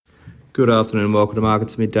Good afternoon and welcome to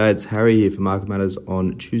Markets Midday. It's Harry here for Market Matters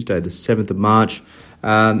on Tuesday, the 7th of March.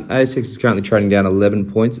 ASX is currently trading down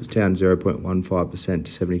 11 points. It's down 0.15%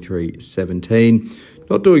 to 73.17.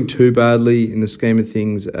 Not doing too badly in the scheme of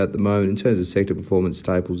things at the moment. In terms of sector performance,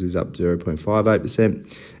 Staples is up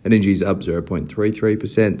 0.58%. Energy is up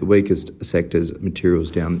 0.33%. The weakest sectors,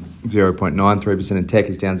 materials down 0.93%, and tech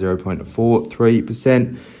is down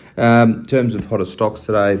 0.43%. In terms of hotter stocks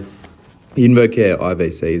today, InvoCare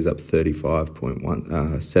IVC is up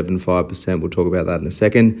 35.75%. We'll talk about that in a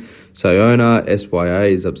second. Sayona SYA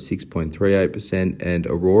is up 6.38%, and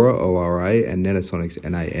Aurora ORA and Nanosonics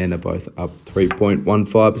NAN are both up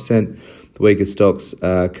 3.15%. The weakest stocks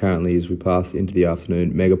currently as we pass into the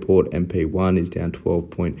afternoon, Megaport MP1 is down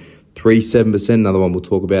 12.37%. Another one we'll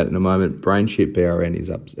talk about in a moment. BrainChip BRN is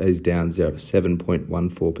down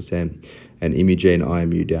 7.14%. And Imugene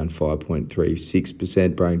IMU down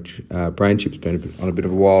 5.36%. BrainChip's been on a bit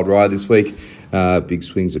of a wild ride this week. Big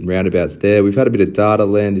swings and roundabouts there. We've had a bit of data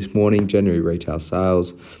land this morning. January retail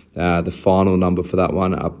sales. The final number for that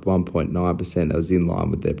one up 1.9%. That was in line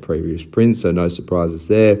with their previous print, so no surprises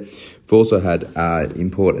there. We've also had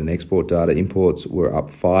import and export data. Imports were up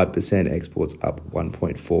 5%. Exports up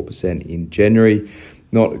 1.4% in January.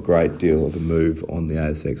 Not a great deal of a move on the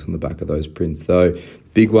ASX on the back of those prints, though.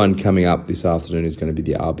 Big one coming up this afternoon is going to be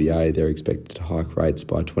the RBA. They're expected to hike rates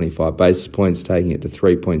by 25 basis points, taking it to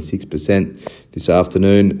 3.6% this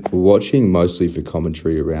afternoon. We're watching mostly for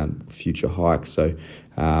commentary around future hikes, so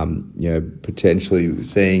potentially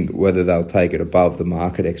seeing whether they'll take it above the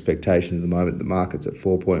market expectations. At the moment, the market's at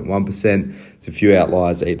 4.1%. There's a few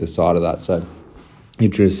outliers either side of that, so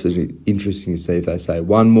interesting to see if they say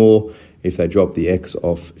one more, if they drop the X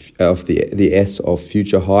off the S of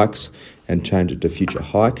future hikes and change it to future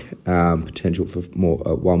hike, potential for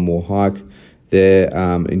one more hike. They're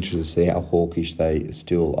interested to see how hawkish they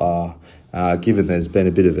still are, given there's been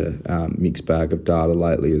a bit of a mixed bag of data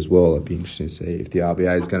lately as well. It'd be interesting to see if the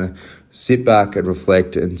RBA is going to sit back and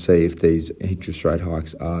reflect and see if these interest rate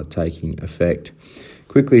hikes are taking effect.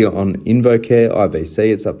 Quickly on InvoCare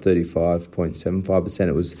IVC, it's up 35.75%.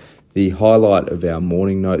 It was the highlight of our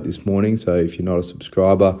morning note this morning, so if you're not a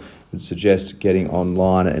subscriber, I would suggest getting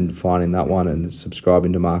online and finding that one and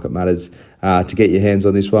subscribing to Market Matters to get your hands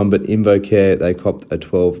on this one. But InvoCare, they copped a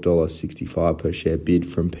 $12.65 per share bid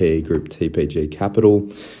from PE Group TPG Capital.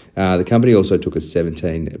 The company also took a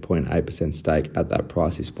 17.8% stake at that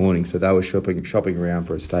price this morning, so they were shopping around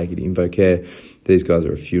for a stake in InvoCare. These guys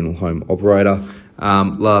are a funeral home operator.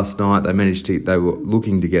 Last night they were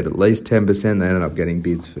looking to get at least 10%. They ended up getting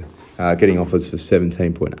getting offers for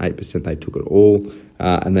 17.8%. They took it all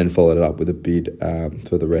and then followed it up with a bid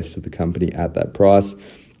for the rest of the company at that price.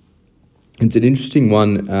 It's an interesting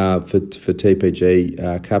one for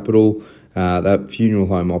TPG Capital. That funeral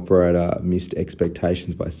home operator missed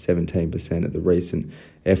expectations by 17% at the recent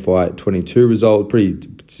FY22 result. Pretty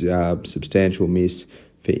substantial miss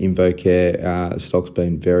for InvoCare. Stock's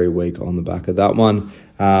been very weak on the back of that one.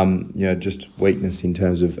 Just weakness in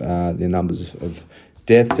terms of the numbers of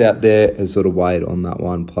deaths out there has sort of weighed on that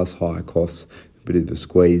one, plus higher costs. A bit of a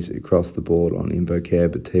squeeze across the board on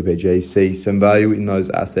InvoCare, but TPG sees some value in those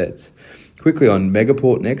assets. Quickly on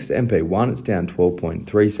Megaport next, MP1, it's down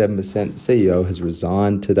 12.37%. The CEO has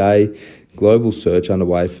resigned today. Global search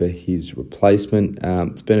underway for his replacement.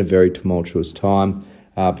 It's been a very tumultuous time,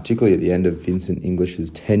 particularly at the end of Vincent English's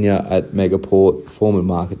tenure at Megaport, former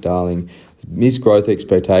market darling. Missed growth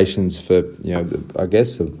expectations for, I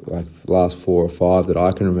guess, like the last 4 or 5 that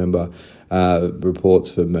I can remember, reports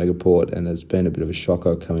for Megaport, and there's been a bit of a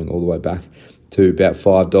shocker coming all the way back to about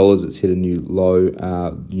 $5. It's hit a new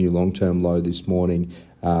long-term low this morning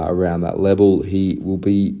around that level. He will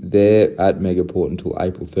be there at Megaport until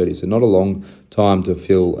April 30, so not a long time to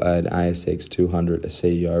fill an ASX 200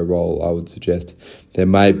 CEO role. I would suggest there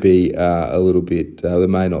may be there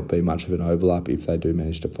may not be much of an overlap if they do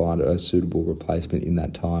manage to find a suitable replacement in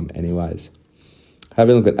that time anyways.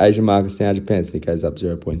 Having a look at Asian markets now, Japan's Nikkei is up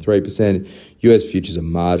 0.3%. US futures are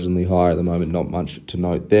marginally higher at the moment, not much to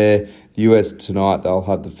note there. The US tonight, they'll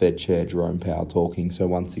have the Fed Chair Jerome Powell talking. So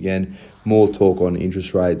once again, more talk on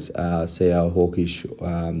interest rates. See how hawkish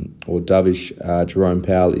or dovish Jerome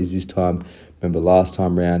Powell is this time. Remember last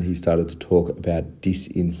time round, he started to talk about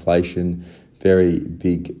disinflation. Very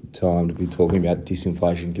big time to be talking about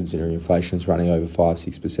disinflation, considering inflation is running over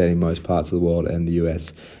 5-6% in most parts of the world and the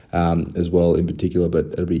US as well in particular. But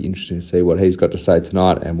it'll be interesting to see what he's got to say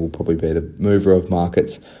tonight, and will probably be the mover of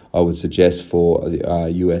markets, I would suggest, for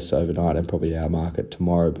the US overnight and probably our market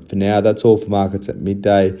tomorrow. But for now, that's all for markets at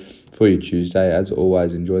midday for your Tuesday. As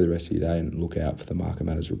always, enjoy the rest of your day and look out for the Market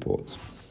Matters reports.